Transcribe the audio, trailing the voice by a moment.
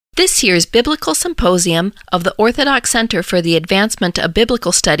This year's Biblical Symposium of the Orthodox Center for the Advancement of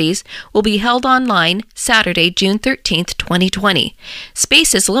Biblical Studies will be held online Saturday, June 13th, 2020.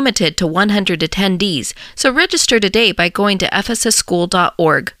 Space is limited to 100 attendees, so register today by going to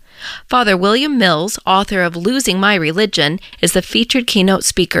ephesusschool.org. Father William Mills, author of Losing My Religion, is the featured keynote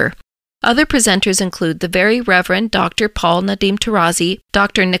speaker. Other presenters include the Very Reverend Dr. Paul Nadim Tarazi,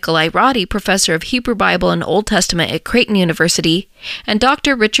 Dr. Nikolai Roddy, Professor of Hebrew Bible and Old Testament at Creighton University, and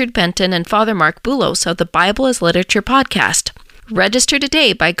Dr. Richard Benton and Father Mark Boulos of the Bible as Literature podcast. Register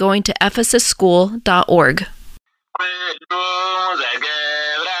today by going to ephesusschool.org.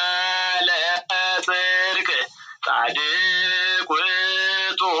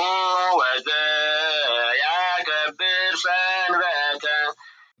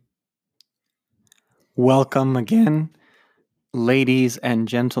 Welcome again, ladies and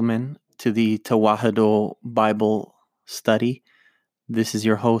gentlemen, to the Tawahado Bible study. This is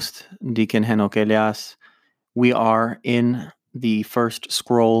your host, Deacon Henok Elias. We are in the first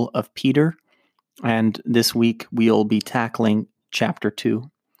scroll of Peter, and this week we'll be tackling chapter 2.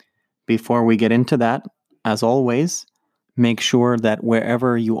 Before we get into that, as always, make sure that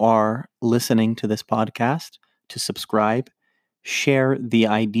wherever you are listening to this podcast, to subscribe, share the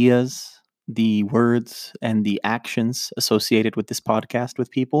ideas, the words, and the actions associated with this podcast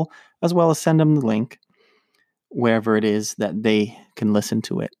with people, as well as send them the link wherever it is that they can listen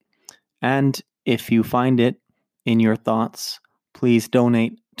to it. And if you find it in your thoughts, please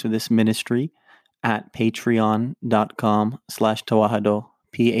donate to this ministry at patreon.com/Tawahado,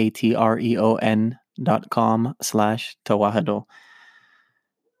 patreon.com/Tawahado.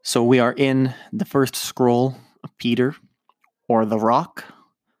 So we are in the first scroll of Peter, or the Rock,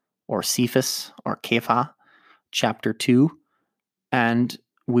 or Cephas, or Kepha, chapter 2, and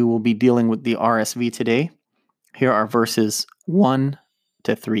we will be dealing with the RSV today. Here are verses 1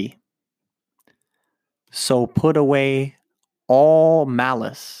 to 3. So put away all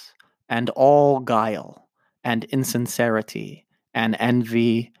malice, and all guile, and insincerity, and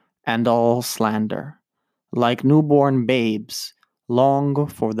envy, and all slander. Like newborn babes, long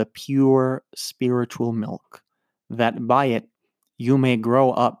for the pure spiritual milk, that by it you may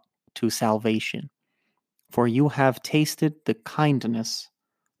grow up to salvation. For you have tasted the kindness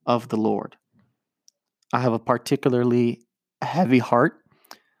of the Lord. I have a particularly heavy heart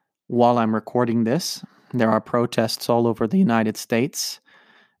while I'm recording this. There are protests all over the United States,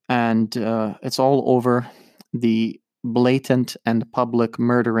 and it's all over the blatant and public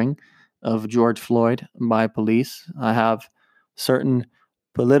murdering of George Floyd by police. I have certain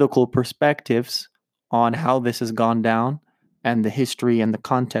political perspectives on how this has gone down and the history and the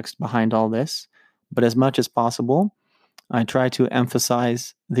context behind all this. But as much as possible, I try to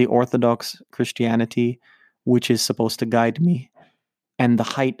emphasize the Orthodox Christianity, which is supposed to guide me, and the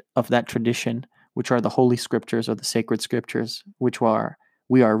height of that tradition, which are the Holy Scriptures or the Sacred Scriptures, which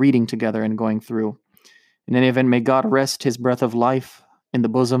we are reading together and going through. In any event, may God rest his breath of life in the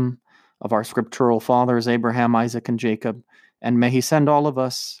bosom of our scriptural fathers, Abraham, Isaac, and Jacob, and may he send all of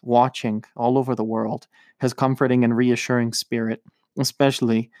us watching all over the world his comforting and reassuring spirit,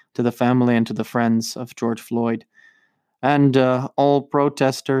 especially to the family and to the friends of George Floyd. And all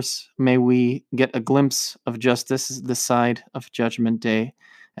protesters, may we get a glimpse of justice this side of Judgment Day,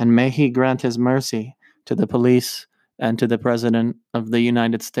 and may he grant his mercy to the police and to the President of the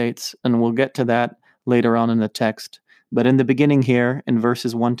United States. And we'll get to that later on in the text. But in the beginning here, in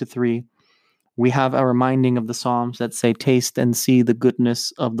verses 1 to 3, we have a reminding of the Psalms that say, taste and see the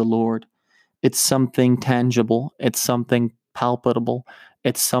goodness of the Lord. It's something tangible. It's something palpable.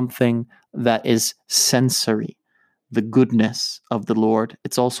 It's something that is sensory. The goodness of the Lord.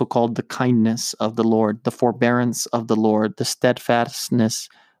 It's also called the kindness of the Lord, the forbearance of the Lord, the steadfastness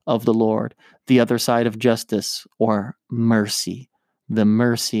of the Lord, the other side of justice, or mercy. The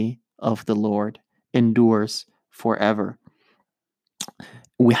mercy of the Lord endures forever.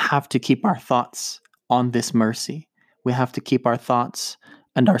 We have to keep our thoughts on this mercy. We have to keep our thoughts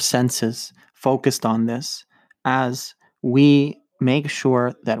and our senses focused on this as we make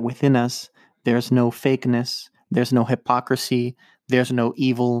sure that within us there's no fakeness, there's no hypocrisy, there's no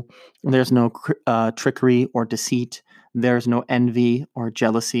evil, there's no trickery or deceit, there's no envy or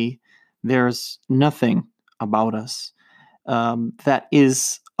jealousy. There's nothing about us that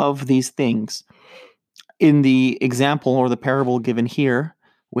is of these things. In the example or the parable given here,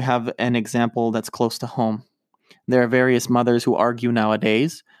 we have an example that's close to home. There are various mothers who argue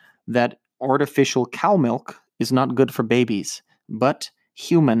nowadays that artificial cow milk is not good for babies, but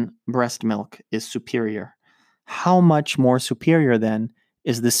human breast milk is superior. How much more superior, then,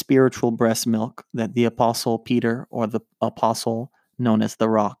 is the spiritual breast milk that the Apostle Peter or the Apostle known as the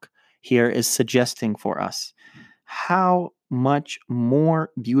rock, here is suggesting for us how much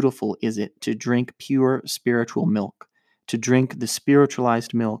more beautiful is it to drink pure spiritual milk, to drink the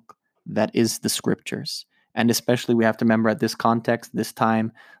spiritualized milk that is the scriptures. And especially we have to remember at this context, this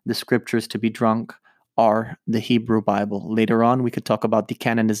time, the scriptures to be drunk are the Hebrew Bible. Later on, we could talk about the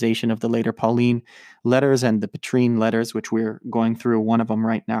canonization of the later Pauline letters and the Petrine letters, which we're going through one of them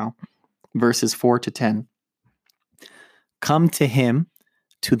right now. Verses 4 to 10. Come to him,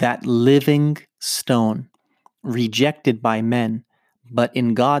 to that living stone, rejected by men, but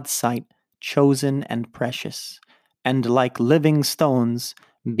in God's sight chosen and precious. And like living stones,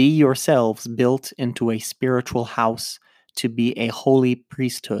 be yourselves built into a spiritual house to be a holy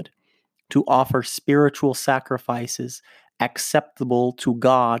priesthood, to offer spiritual sacrifices acceptable to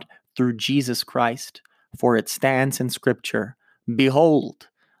God through Jesus Christ. For it stands in Scripture, Behold,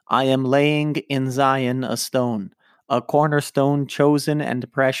 I am laying in Zion a stone, a cornerstone chosen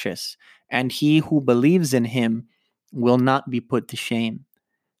and precious, and he who believes in him will not be put to shame.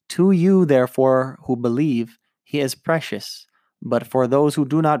 To you, therefore, who believe, he is precious. But for those who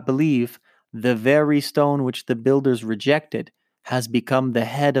do not believe, the very stone which the builders rejected has become the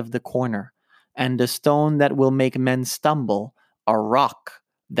head of the corner, and a stone that will make men stumble, a rock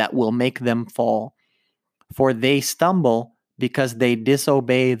that will make them fall. For they stumble because they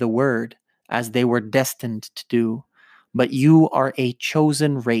disobey the word, as they were destined to do. But you are a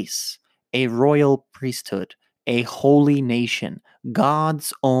chosen race, a royal priesthood, a holy nation,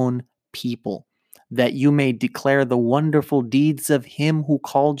 God's own people, that you may declare the wonderful deeds of him who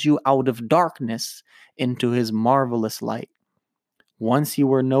called you out of darkness into his marvelous light. Once you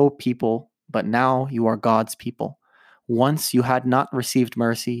were no people, but now you are God's people. Once you had not received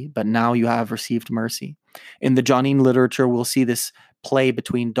mercy, but now you have received mercy. In the Johannine literature, we'll see this play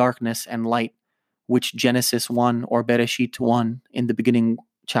between darkness and light, which Genesis 1 or Bereshit 1 in the beginning,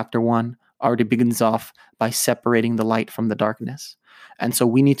 chapter 1, already begins off by separating the light from the darkness. And so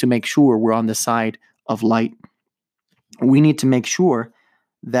we need to make sure we're on the side of light. We need to make sure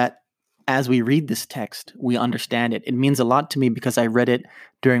that as we read this text, we understand it. It means a lot to me because I read it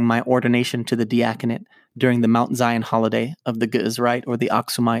during my ordination to the diaconate during the Mount Zion holiday of the Ge'ez rite or the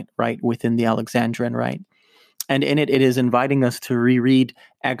Aksumite rite within the Alexandrian rite. And in it, it is inviting us to reread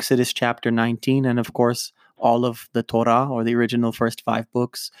Exodus chapter 19 and, of course, all of the Torah or the original first 5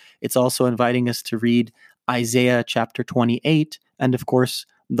 books. It's also inviting us to read Isaiah chapter 28 and, of course,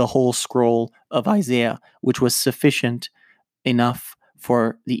 the whole scroll of Isaiah, which was sufficient enough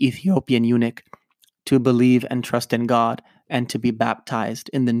for the Ethiopian eunuch to believe and trust in God and to be baptized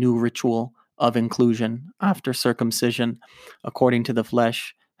in the new ritual of inclusion after circumcision, according to the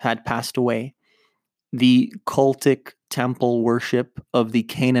flesh, had passed away. The cultic temple worship of the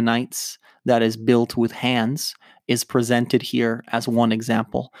Canaanites that is built with hands is presented here as one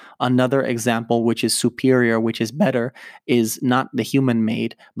example. Another example, which is superior, which is better, is not the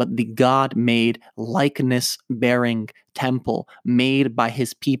human-made, but the God-made, likeness-bearing temple made by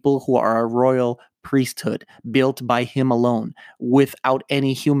his people who are a royal priesthood, built by him alone, without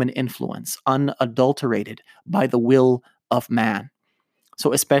any human influence, unadulterated by the will of man.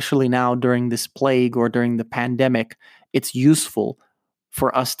 So especially now during this plague or during the pandemic, it's useful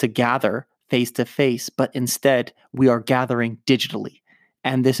for us to gather face to face, but instead we are gathering digitally.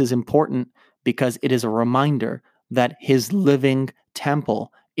 And this is important because it is a reminder that his living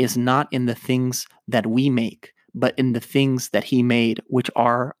temple is not in the things that we make, but in the things that he made, which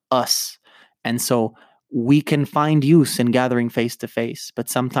are us. And so we can find use in gathering face to face, but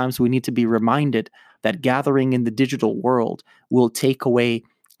sometimes we need to be reminded that gathering in the digital world will take away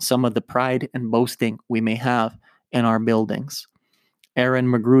some of the pride and boasting we may have in our buildings. Aaron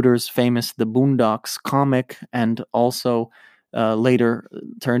Magruder's famous The Boondocks comic, and also later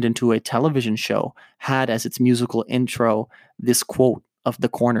turned into a television show, had as its musical intro this quote of the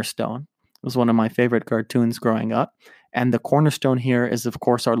cornerstone. It was one of my favorite cartoons growing up. And the cornerstone here is, of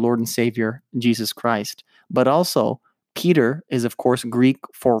course, our Lord and Savior, Jesus Christ. But also, Peter is, of course, Greek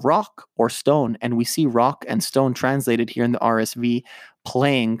for rock or stone. And we see rock and stone translated here in the RSV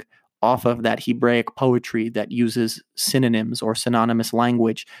playing off of that Hebraic poetry that uses synonyms or synonymous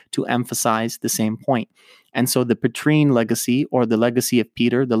language to emphasize the same point. And so the Petrine legacy, or the legacy of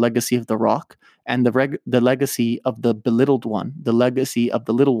Peter, the legacy of the rock, and the legacy of the belittled one, the legacy of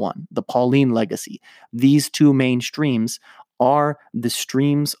the little one, the Pauline legacy, these two main streams are the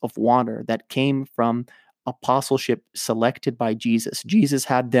streams of water that came from apostleship selected by Jesus. Jesus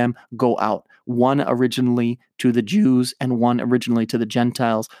had them go out, one originally to the Jews and one originally to the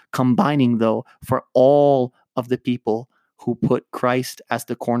Gentiles, combining, though, for all of the people who put Christ as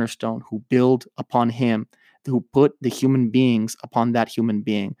the cornerstone, who build upon him who put the human beings upon that human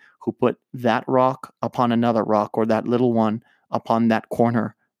being, who put that rock upon another rock, or that little one upon that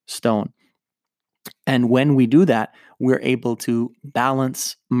cornerstone. And when we do that, we're able to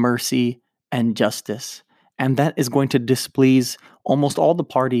balance mercy and justice. And that is going to displease almost all the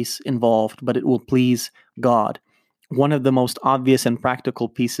parties involved, but it will please God. One of the most obvious and practical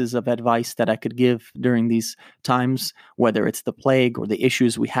pieces of advice that I could give during these times, whether it's the plague or the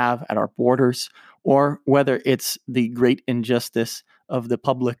issues we have at our borders, or whether it's the great injustice of the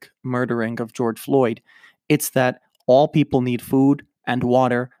public murdering of George Floyd, it's that all people need food and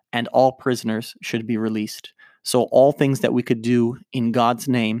water, and all prisoners should be released. So, all things that we could do in God's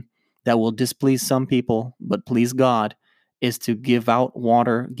name that will displease some people but please God is to give out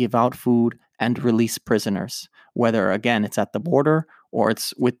water, give out food, and release prisoners, whether, again, it's at the border or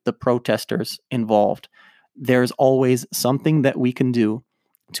it's with the protesters involved. There's always something that we can do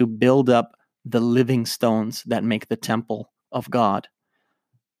to build up the living stones that make the temple of God.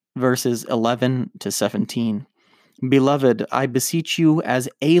 Verses 11 to 17. Beloved, I beseech you as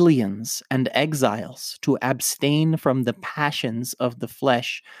aliens and exiles to abstain from the passions of the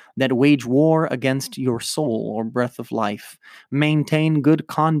flesh that wage war against your soul or breath of life. Maintain good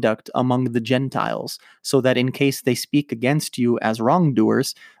conduct among the Gentiles, so that in case they speak against you as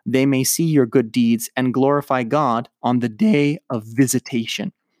wrongdoers, they may see your good deeds and glorify God on the day of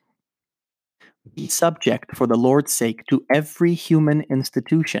visitation. Be subject for the Lord's sake to every human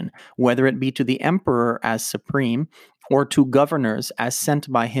institution, whether it be to the emperor as supreme, or to governors as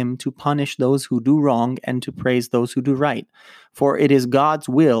sent by him to punish those who do wrong and to praise those who do right. For it is God's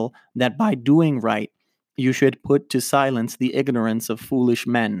will that by doing right, you should put to silence the ignorance of foolish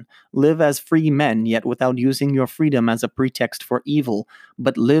men. Live as free men, yet without using your freedom as a pretext for evil,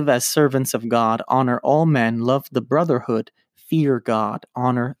 but live as servants of God. Honor all men, love the brotherhood, fear God,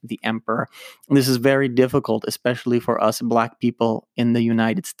 honor the emperor. This is very difficult, especially for us Black people in the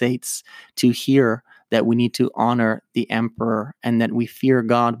United States, to hear that we need to honor the emperor and that we fear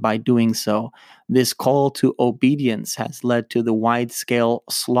God by doing so. This call to obedience has led to the wide-scale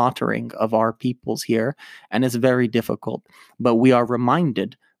slaughtering of our peoples here, and it's very difficult. But we are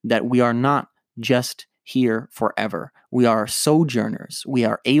reminded that we are not just here forever. We are sojourners, we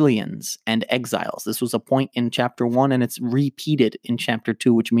are aliens and exiles. This was a point in chapter 1, and it's repeated in chapter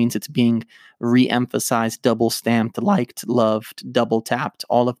 2, which means it's being re-emphasized, double-stamped, liked, loved, double-tapped,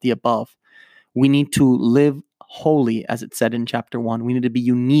 all of the above. We need to live holy, as it said in chapter 1. We need to be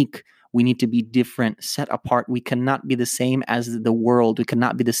unique. We need to be different, set apart. We cannot be the same as the world. We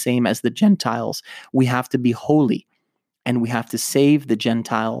cannot be the same as the Gentiles. We have to be holy. And we have to save the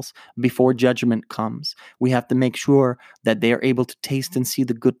Gentiles before judgment comes. We have to make sure that they are able to taste and see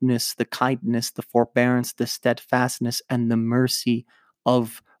the goodness, the kindness, the forbearance, the steadfastness, and the mercy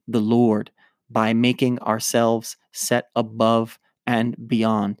of the Lord by making ourselves set above and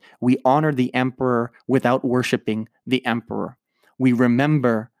beyond. We honor the emperor without worshiping the emperor. We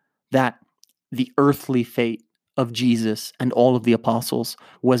remember that the earthly fate of Jesus and all of the apostles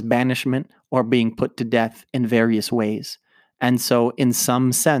was banishment or being put to death in various ways. And so, in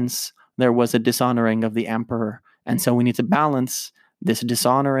some sense, there was a dishonoring of the emperor. And so we need to balance this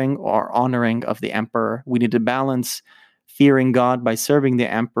dishonoring or honoring of the emperor. We need to balance fearing God by serving the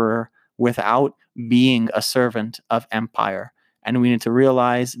emperor without being a servant of empire. And we need to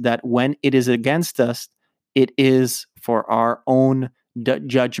realize that when it is against us, it is for our own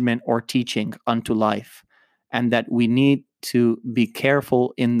judgment or teaching unto life. And that we need to be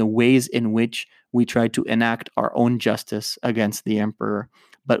careful in the ways in which we try to enact our own justice against the emperor,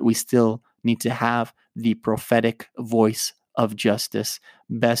 but we still need to have the prophetic voice of justice,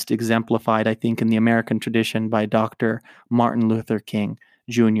 best exemplified, I think, in the American tradition by Dr. Martin Luther King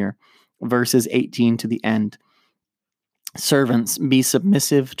Jr. Verses 18 to the end. Servants, be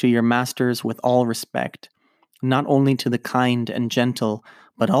submissive to your masters with all respect, not only to the kind and gentle,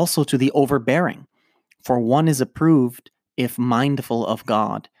 but also to the overbearing. For one is approved if mindful of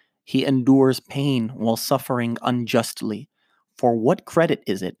God. He endures pain while suffering unjustly. For what credit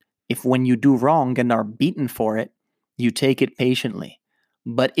is it if when you do wrong and are beaten for it, you take it patiently?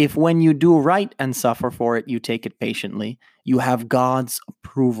 But if when you do right and suffer for it, you take it patiently, you have God's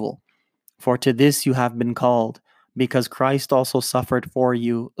approval. For to this you have been called, because Christ also suffered for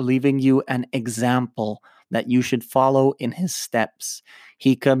you, leaving you an example that you should follow in his steps.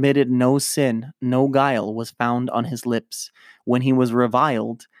 He committed no sin, no guile was found on his lips. When he was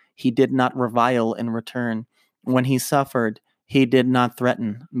reviled, he did not revile in return. When he suffered, he did not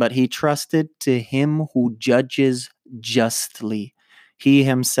threaten, but he trusted to him who judges justly. He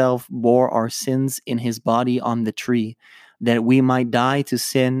himself bore our sins in his body on the tree, that we might die to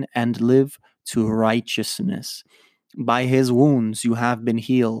sin and live to righteousness. By his wounds you have been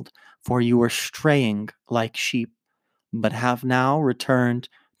healed, for you were straying like sheep, but have now returned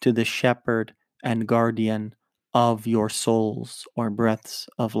to the shepherd and guardian of your souls, or breaths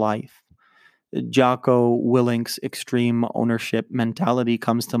of life. Jocko Willink's extreme ownership mentality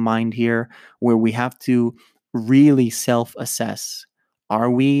comes to mind here, where we have to really self assess. Are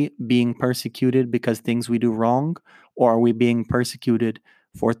we being persecuted because things we do wrong, or are we being persecuted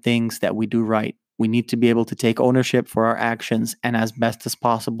for things that we do right? We need to be able to take ownership for our actions and, as best as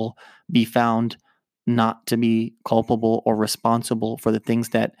possible, be found not to be culpable or responsible for the things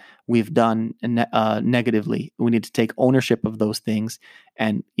that we've done negatively. We need to take ownership of those things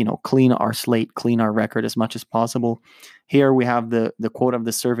and, clean our slate, clean our record as much as possible. Here we have the quote of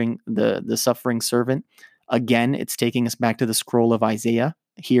the suffering servant. Again, it's taking us back to the scroll of Isaiah.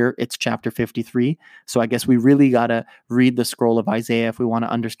 Here it's chapter 53. So I guess we really got to read the scroll of Isaiah if we want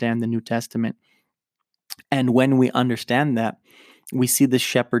to understand the New Testament. And when we understand that, we see the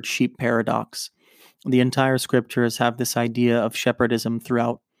shepherd-sheep paradox. The entire scriptures have this idea of shepherdism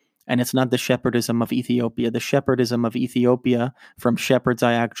throughout. And it's not the shepherdism of Ethiopia. The shepherdism of Ethiopia, from shepherds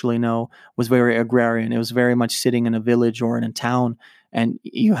I actually know, was very agrarian. It was very much sitting in a village or in a town, and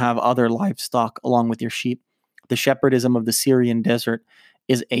you have other livestock along with your sheep. The shepherdism of the Syrian desert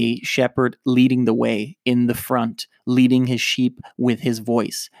is a shepherd leading the way in the front, leading his sheep with his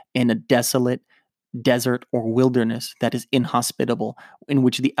voice in a desolate desert or wilderness that is inhospitable, in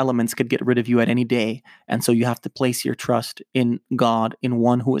which the elements could get rid of you at any day. And so you have to place your trust in God, in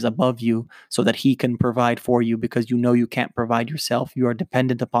one who is above you, so that he can provide for you, because you know you can't provide yourself. You are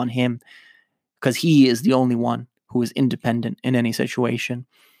dependent upon him, because he is the only one who is independent in any situation.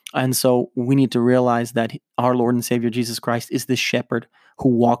 And so we need to realize that our Lord and Savior Jesus Christ is the shepherd who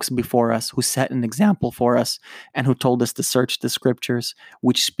walks before us, who set an example for us, and who told us to search the scriptures,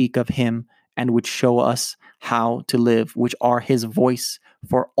 which speak of him and which show us how to live, which are his voice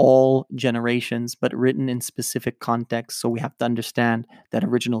for all generations, but written in specific context. So we have to understand that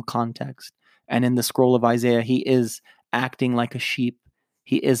original context. And in the scroll of Isaiah, he is acting like a sheep.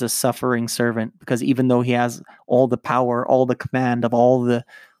 He is a suffering servant, because even though he has all the power, all the command of all the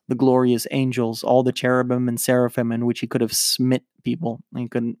glorious angels, all the cherubim and seraphim, in which he could have smit people, he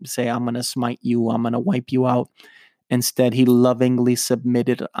couldn't say, I'm going to smite you, I'm going to wipe you out. Instead, he lovingly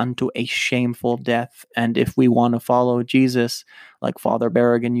submitted unto a shameful death. And if we want to follow Jesus, like Father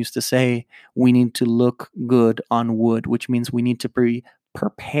Berrigan used to say, we need to look good on wood, which means we need to be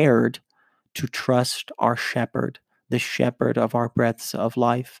prepared to trust our shepherd, the shepherd of our breaths of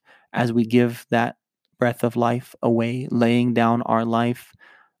life, as we give that breath of life away, laying down our life,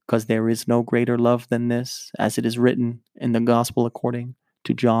 because there is no greater love than this, as it is written in the gospel according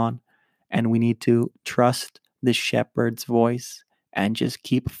to John. And we need to trust the shepherd's voice and just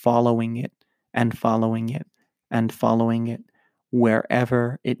keep following it and following it and following it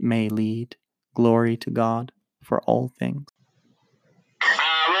wherever it may lead. Glory to God for all things.